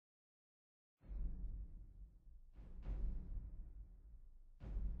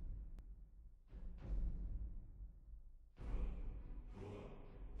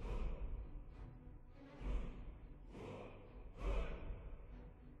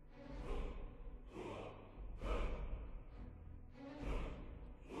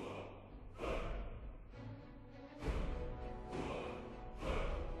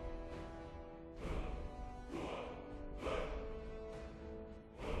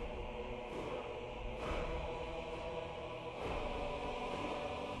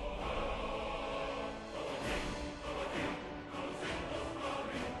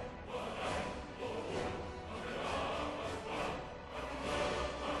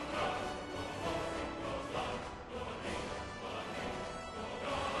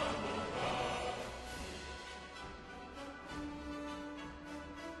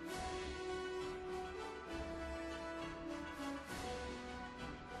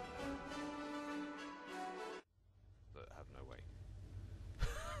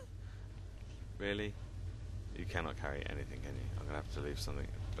Really? You cannot carry anything, can you? I'm gonna have to leave something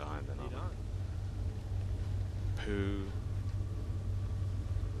behind then, aren't I? Poo.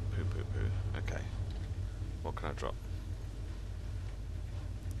 Poo, poo, poo. Okay. What can I drop?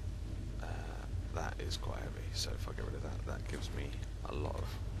 That is quite heavy, so if I get rid of that, that gives me a lot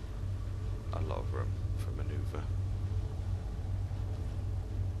of room for manoeuvre.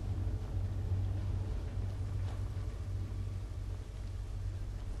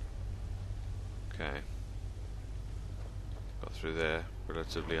 Okay. Got through there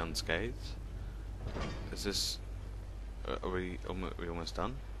relatively unscathed. Is this... are we almost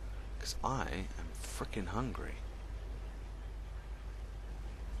done? Because I am freaking hungry.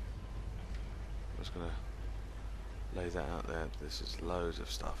 I'm just gonna lay that out there. This is loads of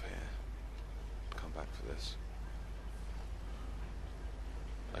stuff here. Come back for this.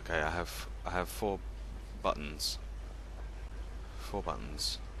 Okay, I have 4 buttons. 4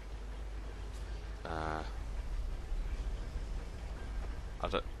 buttons. I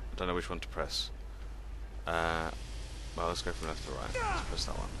don't know which one to press. Well, let's go from left to right. Let's press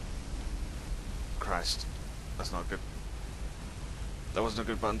that one. Christ, that's not good. That wasn't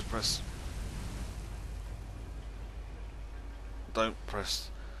a good button to press. Don't press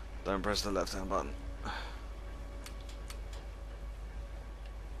the left-hand button.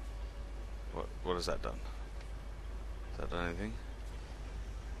 What has that done? Has that done anything?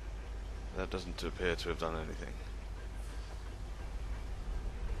 That doesn't appear to have done anything.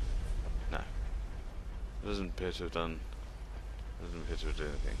 No. It doesn't appear to have done... doesn't appear to have done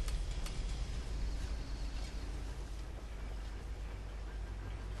anything.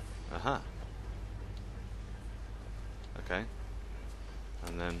 Aha. Okay.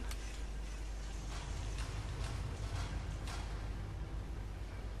 And then...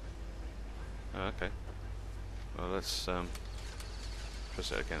 oh, okay. Well, let's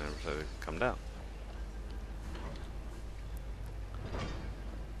press it again and let it come down.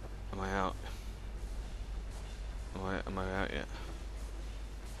 Am I out? Am I out yet?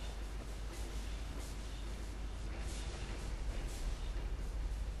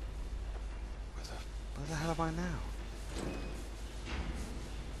 Where the hell am I now?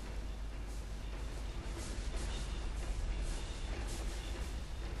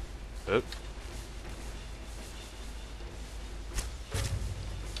 Oop.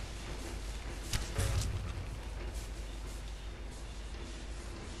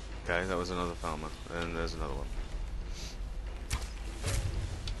 Okay, that was another farmer, and there's another one.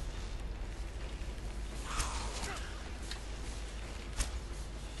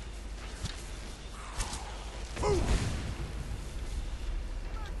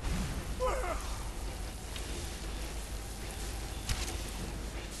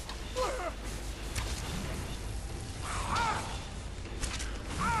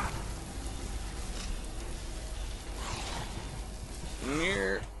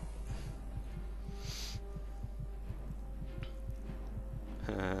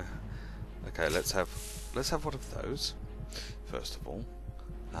 Okay, let's have one of those first of all.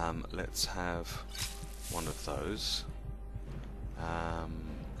 Let's have one of those.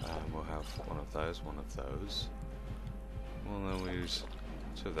 We'll have one of those. Well, then we'll use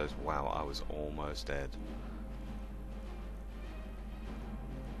 2 of those. Wow, I was almost dead.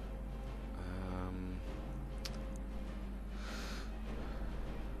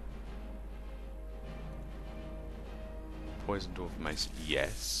 Poison dwarf mace,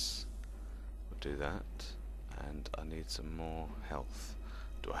 yes. We'll do that. And I need some more health.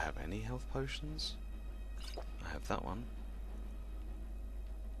 Do I have any health potions? I have that one.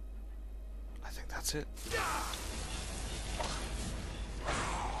 I think that's it.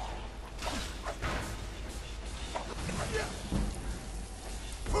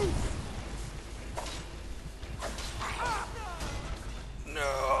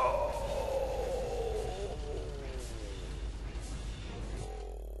 No.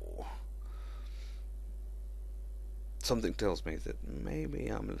 Something tells me that maybe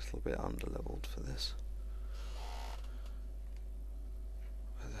I'm a little bit underleveled for this.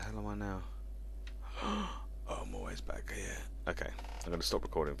 Where the hell am I now? Oh, I'm always back here. Okay, I'm going to stop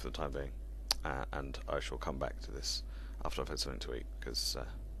recording for the time being, and I shall come back to this after I've had something to eat, because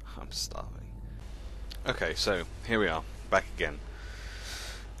I'm starving. Okay, so here we are, back again.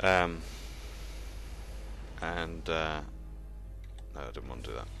 No, I didn't want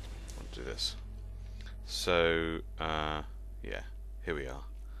to do that. I want to do this. So, yeah, here we are.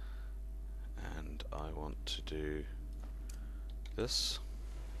 And I want to do this.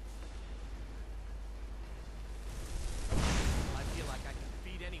 I feel like I can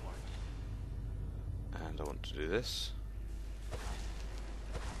beat anyone. And I want to do this.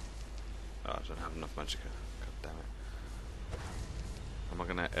 Oh, I don't have enough magicka. God damn it. Am I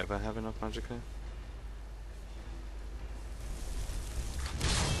gonna ever have enough magicka?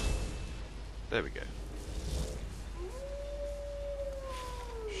 There we go.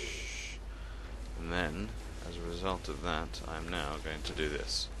 Shh. And then, as a result of that, I'm now going to do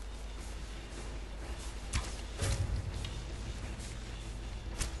this.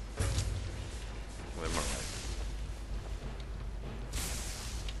 With my right.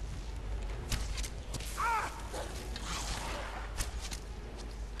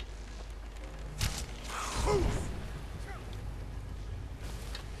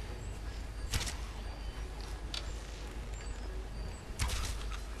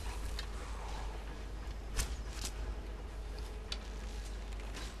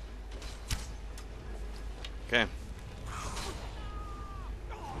 Okay.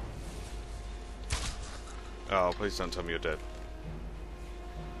 Oh, please don't tell me you're dead.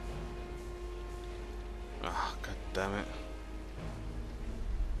 Ah, god damn it.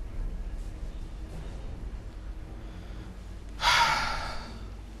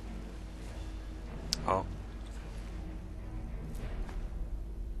 Oh.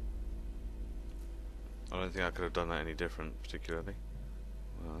 I don't think I could have done that any different, particularly.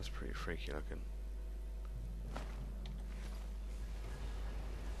 Well, that's pretty freaky looking.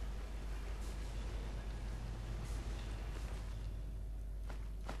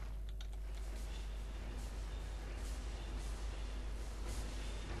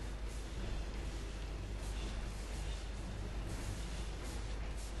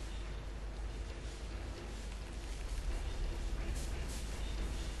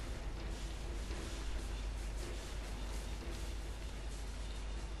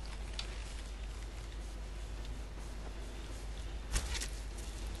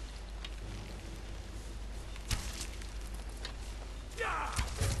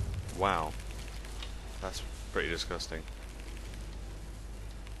 Wow. That's pretty disgusting.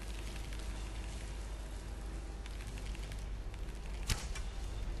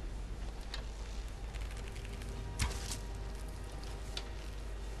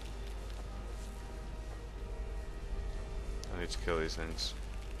 I need to kill these things.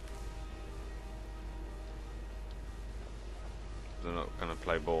 They're not gonna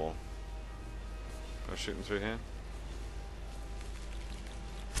play ball. Can I shoot them through here?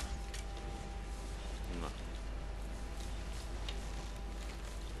 No.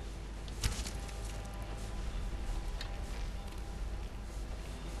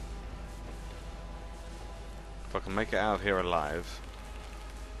 If I can make it out of here alive,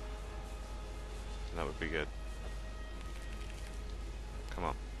 that would be good. Come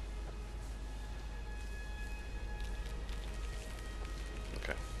on.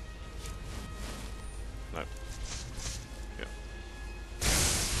 Okay. No. Yeah.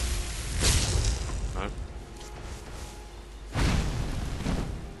 No.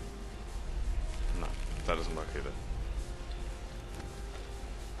 No. That doesn't work either.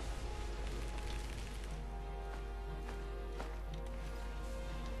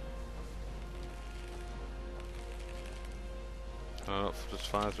 Can I not just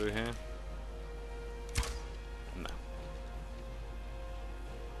fire through here? No.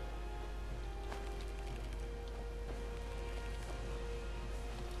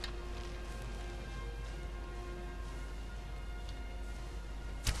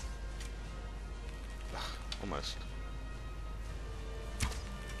 Almost.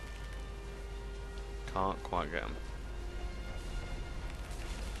 Can't quite get him.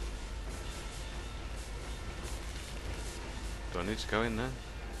 Do I need to go in there?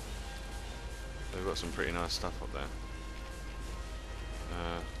 They've got some pretty nice stuff up there.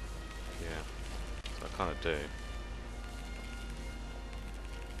 Yeah. So I kind of do.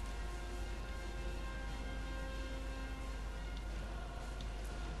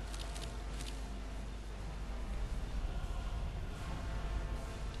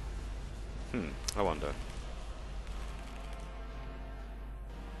 I wonder.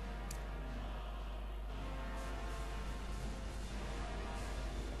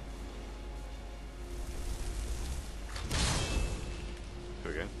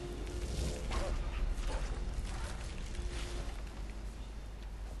 Here we go.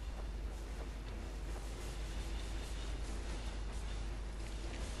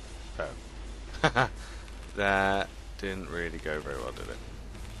 Oh. That didn't really go very well, did it?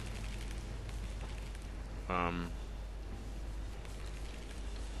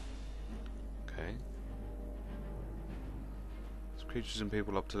 Okay. So creatures and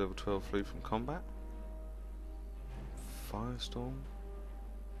people up to level 12 flee from combat. Firestorm.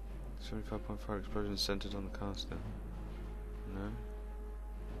 75.5 explosions centered on the caster. No.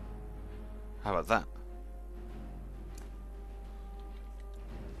 How about that?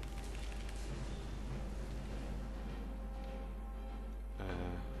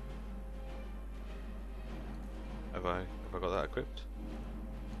 Have I got that equipped?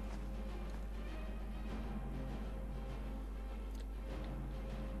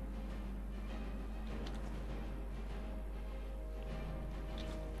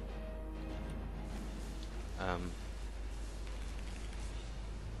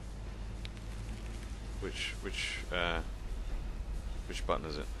 Which button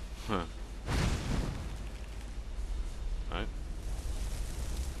is it? Huh. Right.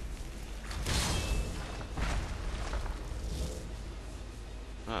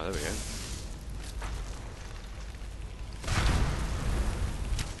 Ah, there we go.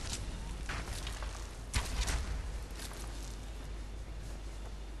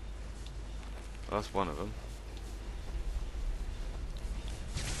 Well, that's one of them.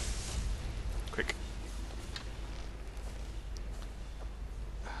 Quick.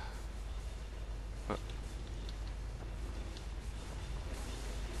 What?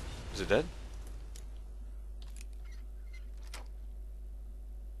 Is it dead?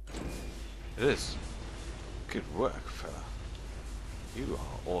 It is. Good work, fella. You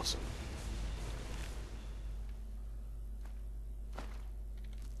are awesome.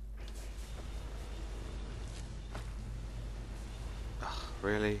 Ugh,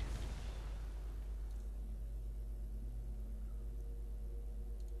 really?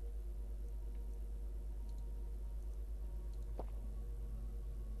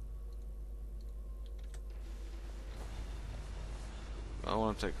 I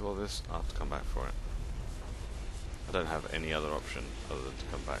want to take all this. I'll have to come back for it. I don't have any other option other than to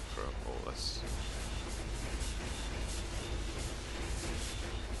come back for all this.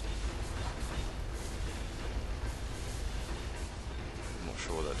 I'm not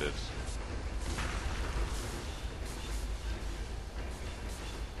sure what that did.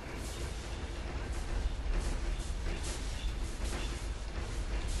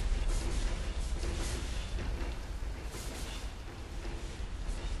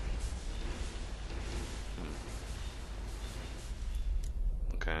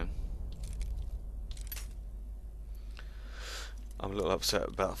 Okay. I'm a little upset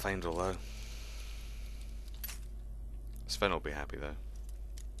about Faendal though. Sven will be happy though.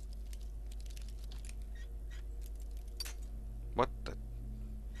 What the?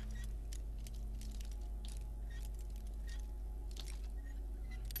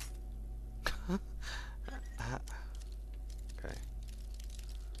 Okay.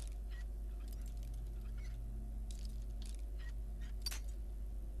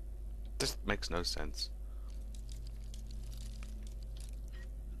 This makes no sense.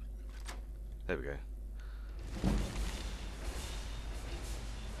 There we go.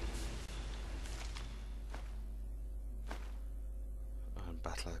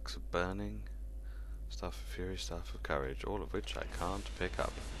 Battle axe of burning, staff of fury, staff of courage, all of which I can't pick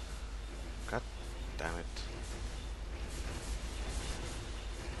up. God damn it.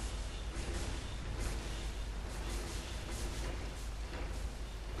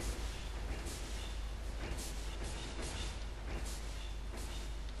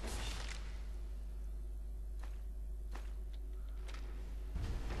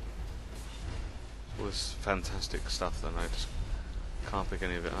 All this fantastic stuff then I just can't pick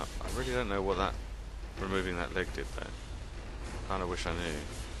any of it up. I really don't know what that removing that leg did though. Kinda wish I knew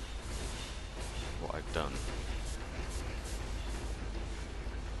what I'd done.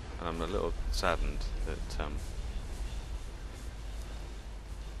 And I'm a little saddened that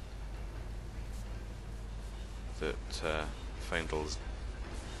Faendal's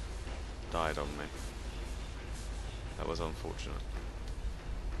died on me. That was unfortunate.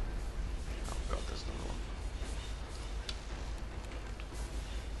 Oh god, there's another one.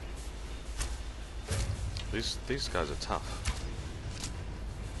 These guys are tough.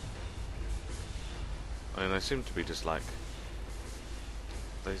 I mean, they seem to be just like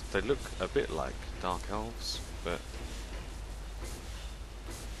they look a bit like dark elves, but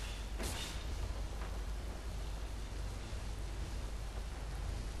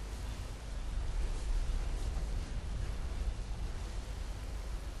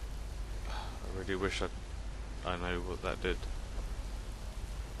I really wish I know what that did.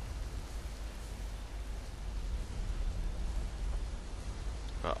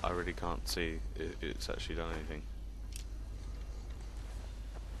 But I really can't see it's actually done anything.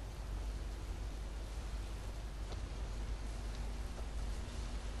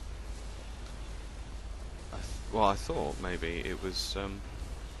 Well, I thought maybe it was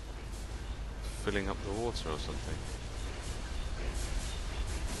filling up the water or something.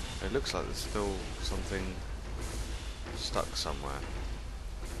 It looks like there's still something stuck somewhere.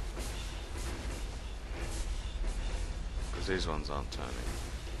 Because these ones aren't turning.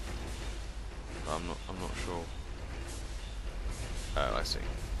 But I'm not sure. Oh, I see.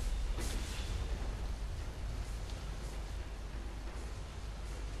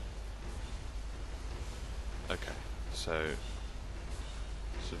 Okay, so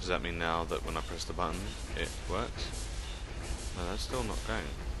does that mean now that when I press the button it works? No, that's still not going.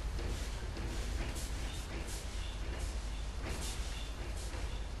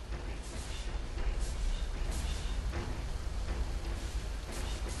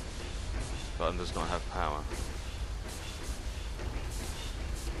 Button does not have power.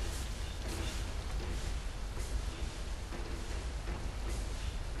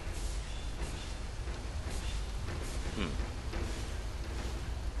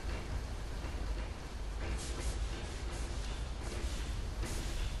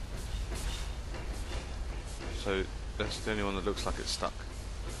 So that's the only one that looks like it's stuck.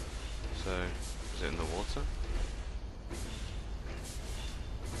 So is it in the water?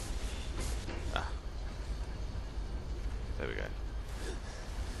 Ah, there we go.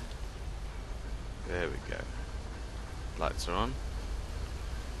 There we go. Lights are on.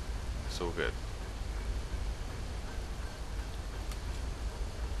 It's all good.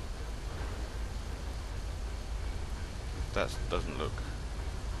 That doesn't look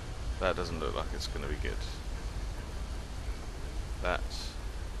like it's going to be good. That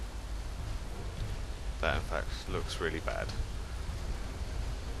in fact looks really bad.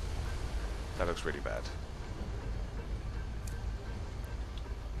 That looks really bad.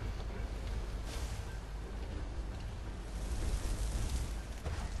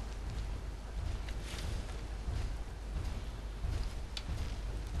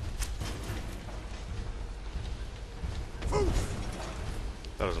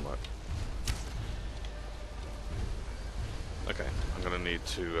 That doesn't work. Okay, I'm gonna need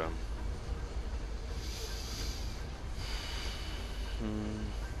to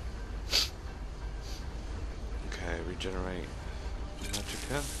okay, regenerate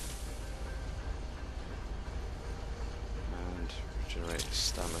magicka and regenerate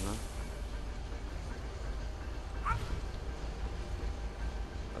stamina.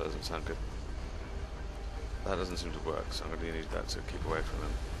 That doesn't sound good. That doesn't seem to work, so I'm gonna need that to keep away from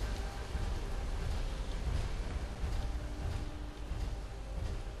them.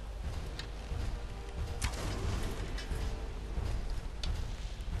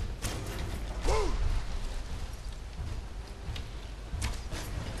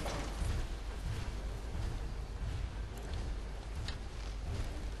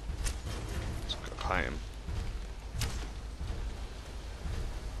 Kite him.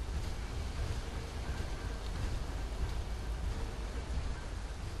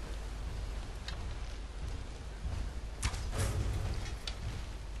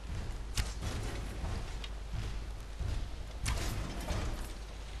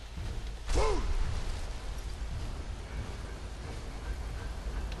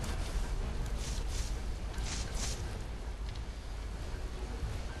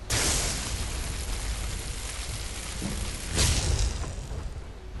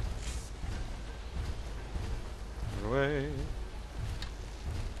 Away.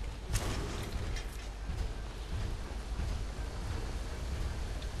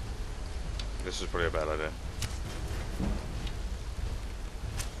 This is probably a bad idea.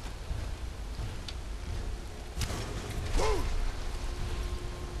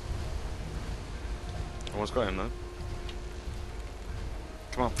 Almost got him though.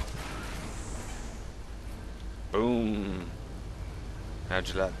 Come on. Boom. How'd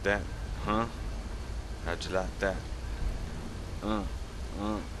you like that? Huh? How'd you like that? Oh.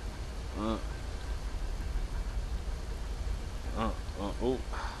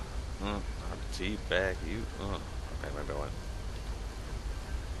 I'll teabag you. Okay, maybe I won't.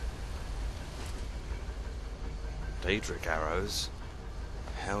 Daedric arrows.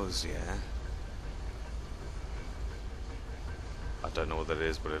 Hells yeah. I don't know what that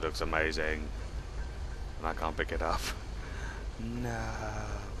is, but it looks amazing. And I can't pick it up. No.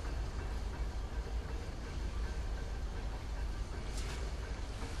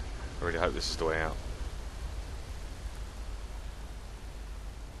 I really hope this is the way out.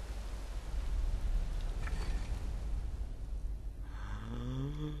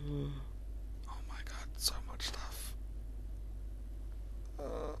 Oh my god, so much stuff.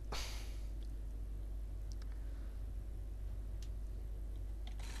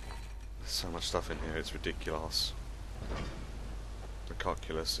 There's so much stuff in here, it's ridiculous. The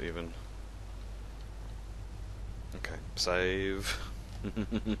calculus even. Okay, save.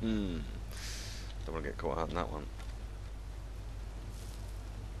 Don't want to get caught out in that one.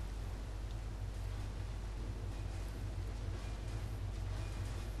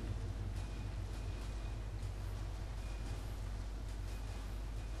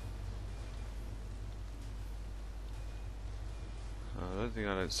 I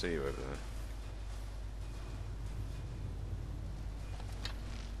don't see you over there.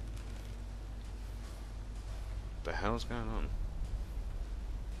 The hell's going on?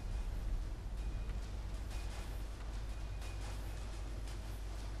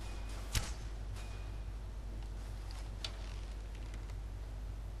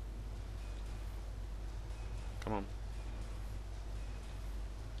 Come on.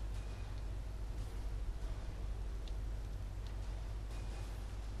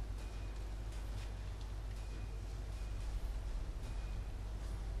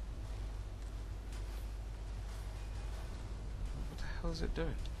 What the hell is it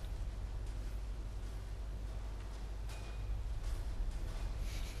doing?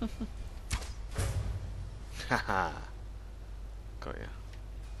 Haha. Got ya.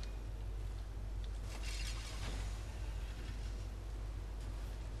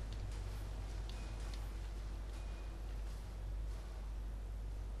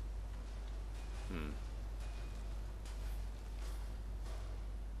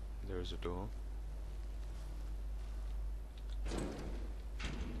 There is a door.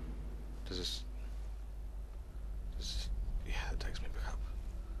 Does this... Yeah, that takes me back up.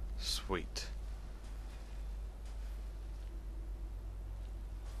 Sweet.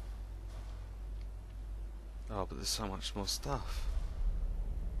 Oh, but there's so much more stuff.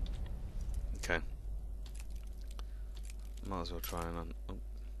 Okay. Might as well try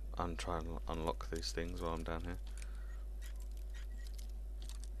and try and unlock these things while I'm down here.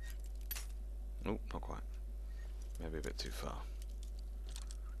 Oh, not quite. Maybe a bit too far.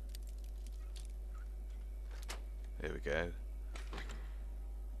 Here we go.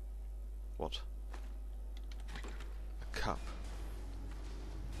 What? A cup.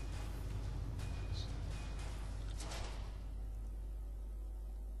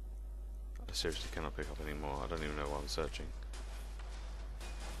 I seriously cannot pick up any more. I don't even know why I'm searching.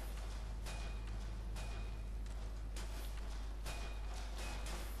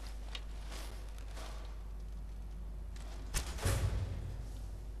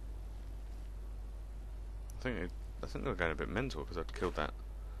 I think they were going a bit mental because I'd killed that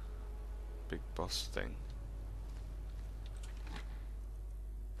big boss thing.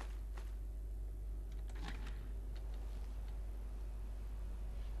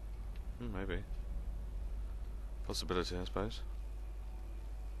 Maybe. Possibility, I suppose.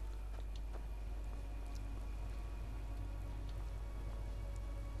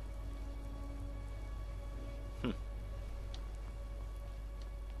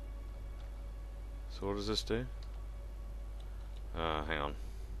 So what does this do? Hang on.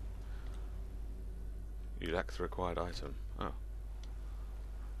 You lack the required item. Oh.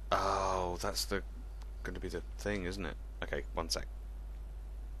 Oh, that's going to be the thing, isn't it? Okay, one sec.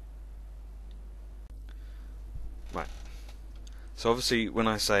 Right. So obviously when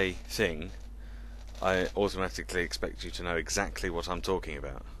I say thing, I automatically expect you to know exactly what I'm talking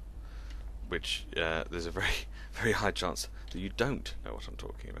about. Which, there's a very high chance that you don't know what I'm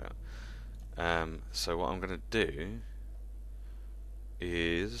talking about. So what I'm going to do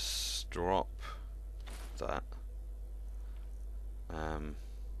is drop that,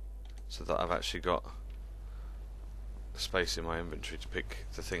 so that I've actually got space in my inventory to pick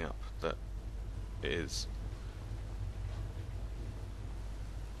the thing up that it is.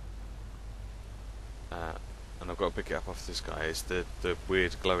 And I've got to pick it up off this guy. It's the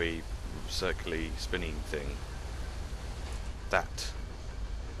weird glowy circly spinning thing. That's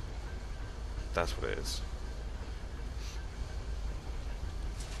what it is.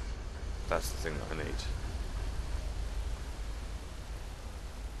 That's the thing that I need.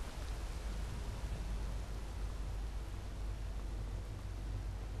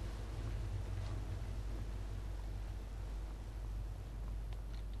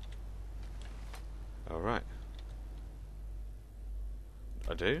 Alright.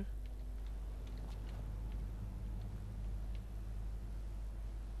 I do?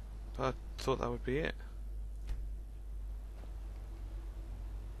 But I thought that would be it.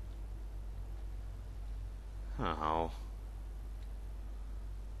 Oh.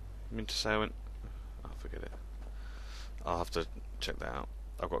 You mean to say I went... Oh, forget it. I'll have to check that out.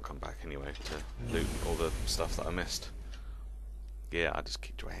 I've got to come back anyway to loot all the stuff that I missed. Yeah, I just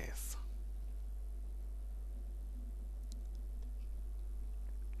kicked your ass.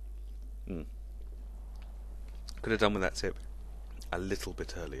 Could have done with that tip. a little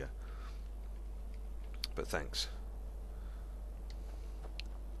bit earlier. But thanks.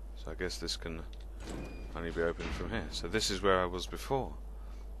 So I guess this can only be opened from here. So this is where I was before.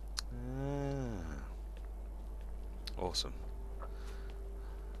 Ah. Awesome.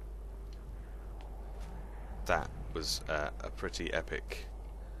 That was a pretty epic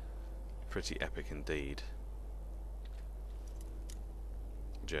indeed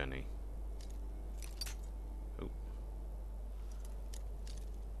journey. Ooh.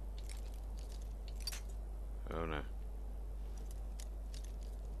 Oh no.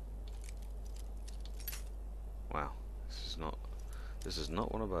 Wow, this is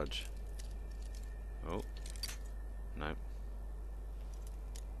not want to budge. Oh, no.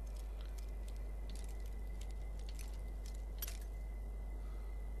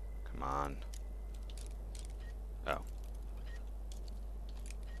 Come on. Oh.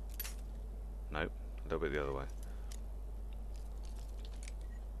 Nope, a little bit the other way.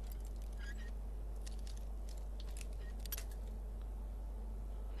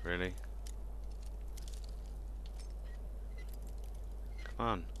 Really? Come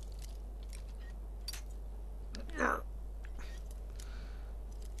on.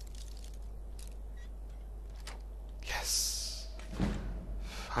 Yes!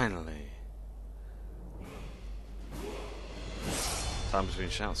 Finally! Time between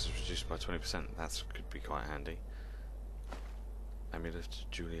shouts is reduced by 20%. That could be quite handy. Amulet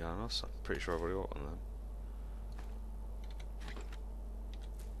Julianos. I'm pretty sure I've already got one of them.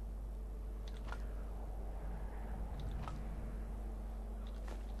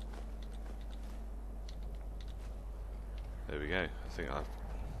 There we go. I think I've...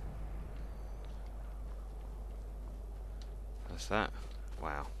 That's that.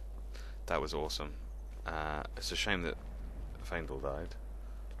 Wow. That was awesome. It's a shame that Faendal died.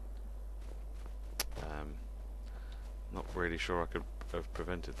 Not really sure I could have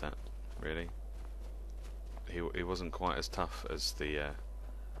prevented that, really. He wasn't quite as tough as the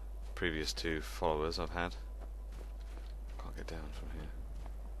previous two followers I've had. Can't get down from here.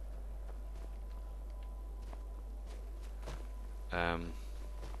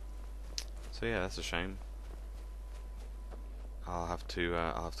 So yeah, that's a shame. I'll have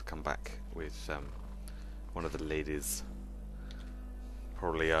to come back with one of the ladies.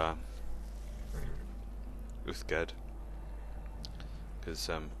 Probably Uthgerd, because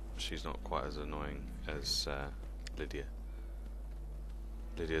she's not quite as annoying as Lydia.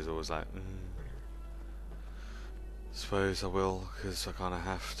 Lydia's always like, suppose I will, because I kind of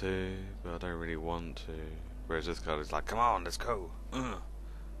have to, but I don't really want to. Whereas Uthgerd is like, come on, let's go,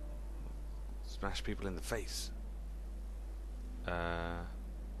 smash people in the face.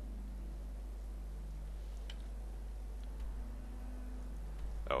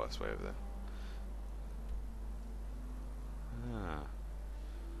 Oh, that's way over there. Ah.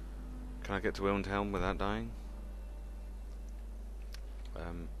 Can I get to Wilmhelm without dying?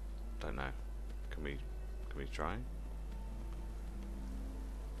 Don't know. Can we try?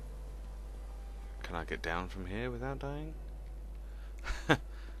 Can I get down from here without dying?